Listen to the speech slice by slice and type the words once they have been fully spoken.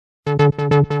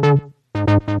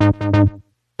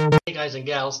guys and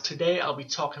gals. Today I'll be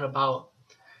talking about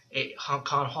a Hong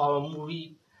Kong horror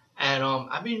movie, and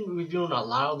I've been reviewing a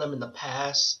lot of them in the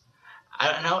past.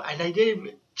 And I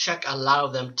did check a lot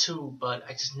of them too, but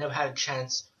I just never had a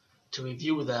chance to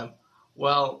review them.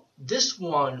 Well, this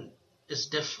one is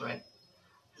different.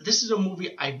 This is a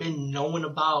movie I've been knowing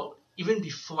about even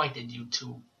before I did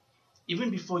YouTube.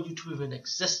 Even before YouTube even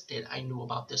existed, I knew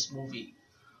about this movie.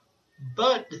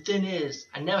 But the thing is,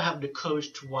 I never have the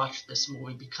courage to watch this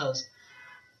movie because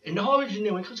in the horror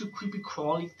genre, when it comes to creepy,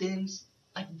 crawly things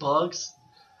like bugs,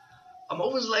 I'm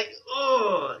always like,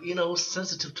 oh,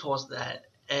 sensitive towards that.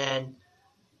 And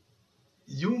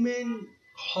human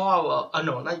horror,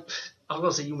 no, not, I was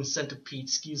gonna say human centipede,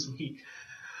 excuse me.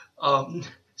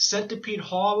 Centipede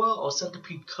horror or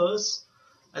centipede curse.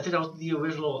 I think that was the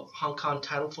original Hong Kong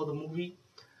title for the movie.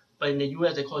 But in the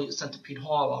US, they call it centipede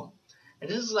horror. And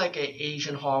this is like an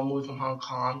Asian horror movie from Hong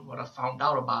Kong, what I found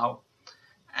out about.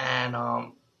 And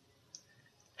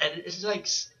it's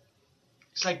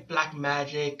like black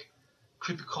magic,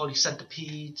 creepy crawly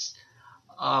centipedes,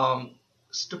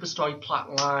 stupid story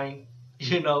plot line,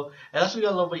 And that's what I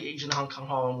love about Asian Hong Kong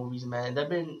horror movies, man. There've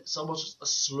been so much a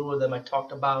slew of them I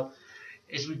talked about.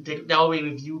 It's ridiculous. They already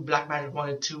reviewed Black Magic 1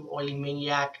 and 2, Oily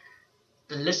Maniac.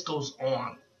 The list goes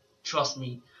on. Trust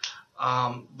me.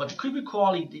 But the creepy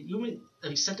quality,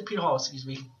 the centipede horror, excuse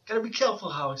me. Gotta be careful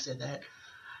how I said that.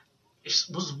 It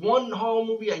was one horror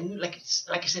movie I knew, like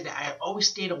I said, that I always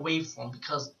stayed away from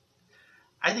because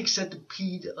I think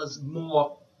centipede is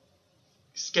more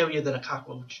scarier than a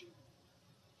cockroach.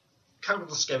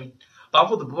 Cockroach is scary, but I'm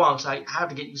from the Bronx. I have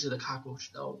to get used to the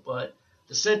cockroach though. But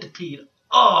the centipede,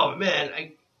 oh man,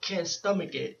 I can't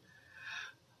stomach it.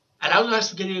 And I was gonna have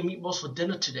spaghetti and meatballs for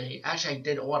dinner today. Actually, I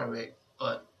did order it,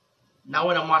 but now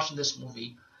when I'm watching this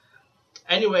movie,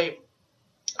 anyway,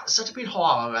 centipede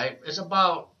horror, right? It's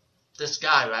about this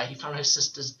guy, right? He found his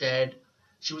sister's dead.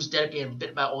 She was dead, getting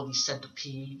bit by all these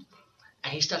centipedes.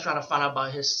 And he starts trying to find out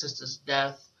about his sister's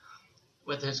death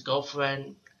with his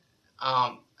girlfriend.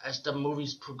 As the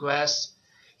movies progress,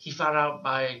 he found out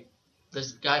by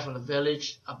this guy from the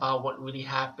village about what really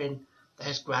happened. That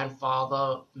his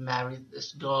grandfather married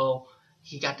this girl.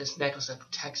 He got this necklace that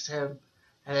protects him.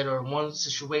 And then one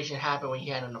situation happened when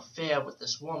he had an affair with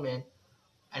this woman,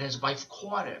 and his wife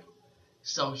caught him.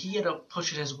 So he ended up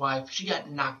pushing his wife. She got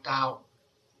knocked out,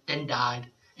 then died.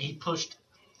 And he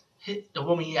hit the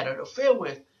woman he had an affair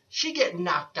with. She get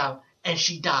knocked out, and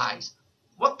she dies.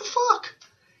 What the fuck?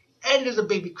 And there's a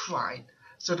baby crying.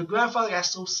 So the grandfather got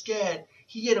so scared,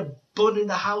 he ended up burning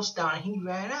the house down, and he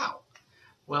ran out.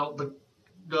 Well, the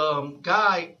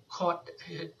guy caught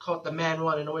the man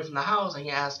running away from the house, and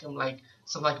he asked him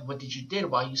something like, "What did you do?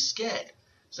 Why are you scared?"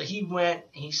 So he went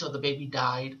and he saw the baby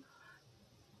died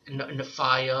in the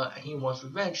fire, and he wants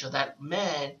revenge. So that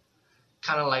man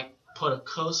kind of put a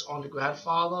curse on the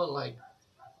grandfather, like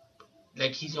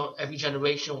he's every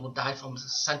generation will die from a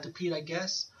centipede, I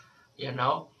guess,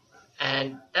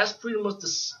 And that's pretty much the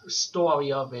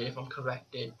story of it, if I'm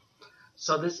corrected.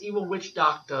 So this evil witch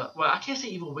doctor, well, I can't say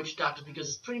evil witch doctor because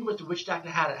it's pretty much the witch doctor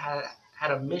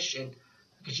had a mission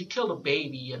because she killed a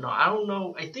baby, I don't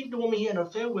know. I think the woman he had an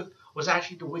affair with was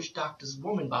actually the witch doctor's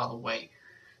woman, by the way.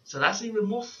 So that's even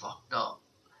more fucked up.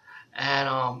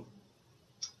 And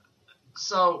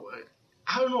so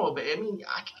I don't know, but I mean,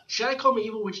 should I call him an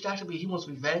evil witch doctor because he wants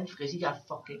revenge because he got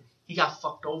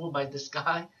fucked over by this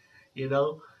guy,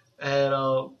 And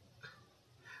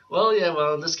well,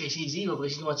 in this case, he's evil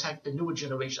because he's going to attack the newer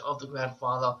generation of the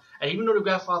grandfather. And even though the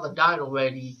grandfather died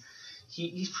already,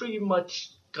 he's pretty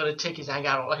much going to take his anger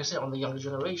out, like I said, on the younger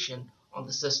generation, on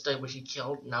the sister, which he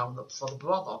killed, now for the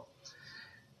brother.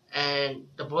 And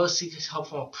the brother seeks help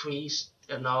from a priest,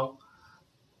 trying to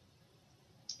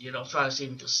see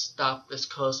if he can stop this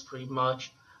curse pretty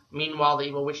much. Meanwhile, the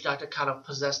evil witch doctor kind of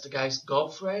possessed the guy's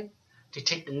girlfriend to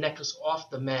take the necklace off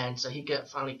the man so he could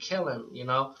finally kill him,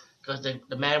 because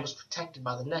the man was protected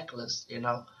by the necklace,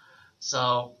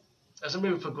 So as the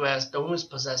movie progressed, the woman's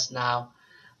possessed now.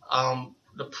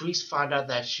 The priest found out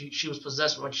that she was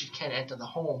possessed when she can't enter the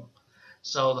home.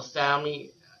 So the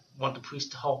family want the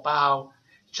priest to help out,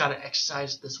 trying to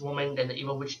exorcise this woman. Then the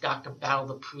evil witch doctor battled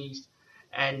the priest,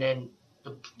 and then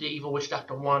the evil witch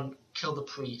doctor won, killed the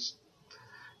priest.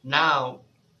 Now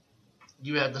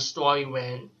you have the story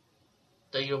when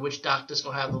the evil witch doctor's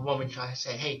gonna have the woman try to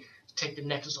say, "Hey, take the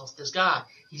necklace off this guy."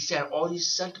 He said all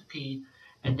these centipede,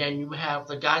 and then you have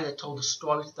the guy that told the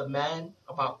story to the man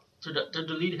to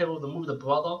the lead hero of the movie, the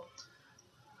brother,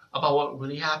 about what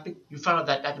really happened. You found out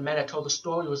that the man that told the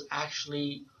story was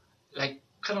actually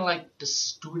kind of like the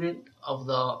student of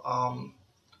the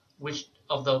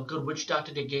the good witch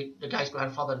doctor. They gave the guy's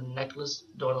grandfather the necklace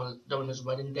during his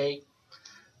wedding day.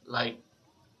 Like,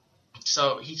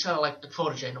 so he's kind of like the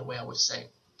protege in a way, I would say.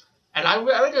 And I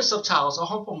read the subtitles. I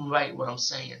hope I'm right what I'm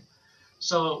saying.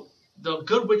 So the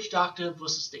good witch doctor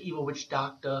versus the evil witch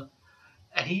doctor,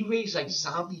 and he raised like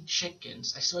zombie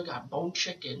chickens. I still got bone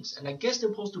chickens, and I guess they're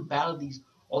supposed to battle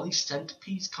all these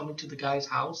centipedes coming to the guy's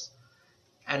house.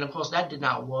 And of course that did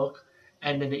not work.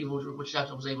 And then the evil witch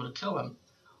doctor was able to kill him.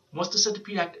 Once the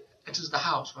centipede enters the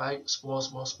house, right?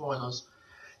 Spoilers.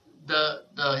 The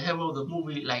hero of the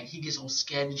movie, like, he gets all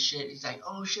scared and shit. He's like,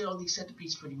 oh shit, all these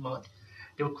centipedes pretty much.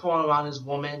 They were crawling around his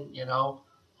woman,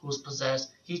 who's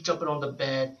possessed. He's jumping on the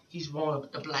bed. He's rolling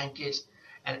up the blankets.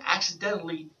 And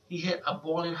accidentally, he hit a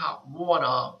boiling hot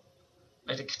water,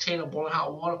 like a container of boiling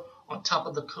hot water, on top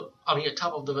of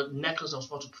the necklace that was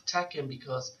supposed to protect him,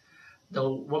 because the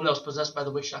woman that was possessed by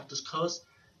the witch doctor's curse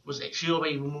she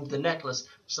already removed the necklace.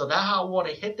 So that hot water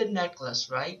hit the necklace,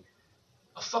 right?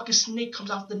 A fucking snake comes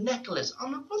out the necklace.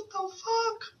 I'm like, what the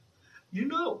fuck?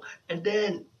 And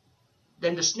then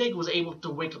the snake was able to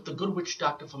wake up the good witch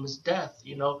doctor from his death,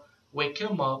 wake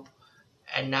him up,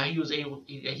 and now he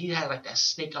had like that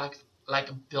snake like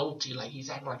ability, like he's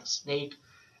acting like a snake,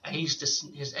 and he used the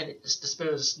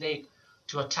spirit of the snake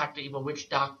to attack the evil witch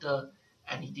doctor,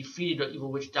 and he defeated the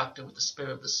evil witch doctor with the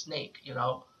spirit of the snake,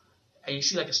 And you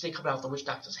see like a snake coming out the witch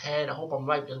doctor's head. I hope I'm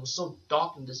right, because it was so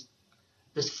dark in this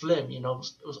film, it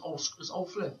was all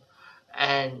film,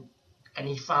 and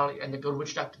the good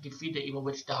witch doctor defeated the evil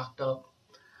witch doctor,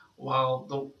 while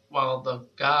the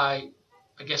guy,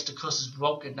 I guess the curse is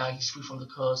broken now. He's free from the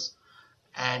curse,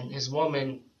 and his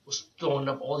woman was throwing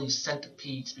up all these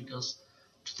centipedes to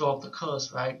throw up the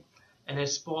curse, right? And it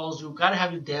spoils you. Gotta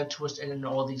have your damn twist in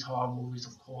all these horror movies,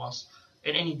 of course,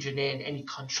 in any genre, in any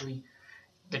country.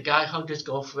 The guy hugged his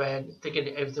girlfriend, thinking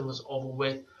that everything was over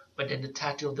with, but then the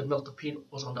tattoo of the millipede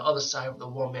was on the other side of the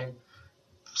woman,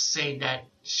 saying that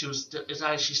she's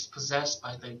possessed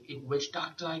by the witch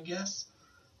doctor, I guess,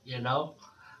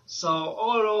 So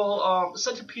all in all,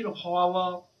 Centipede of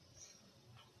Horror.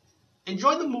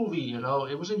 Enjoy the movie,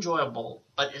 it was enjoyable,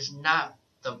 but it's not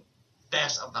the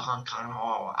best of the Hong Kong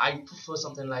horror. I prefer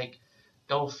something like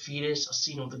Double Fetus, A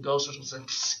Scene of the Ghost, which was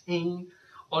insane.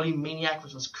 Only Maniac,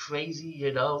 which was crazy,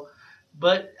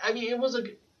 But I mean, it was a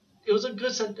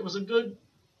good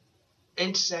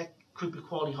insect creepy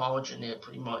quality horror genre,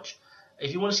 pretty much.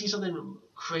 If you want to see something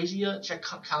crazier, check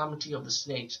Calamity of the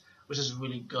Snakes, which is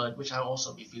really good, which I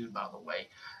also reviewed, by the way.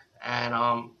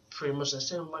 And pretty much that's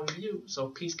it on my review. So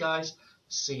peace, guys.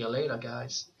 See you later,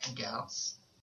 guys and gals.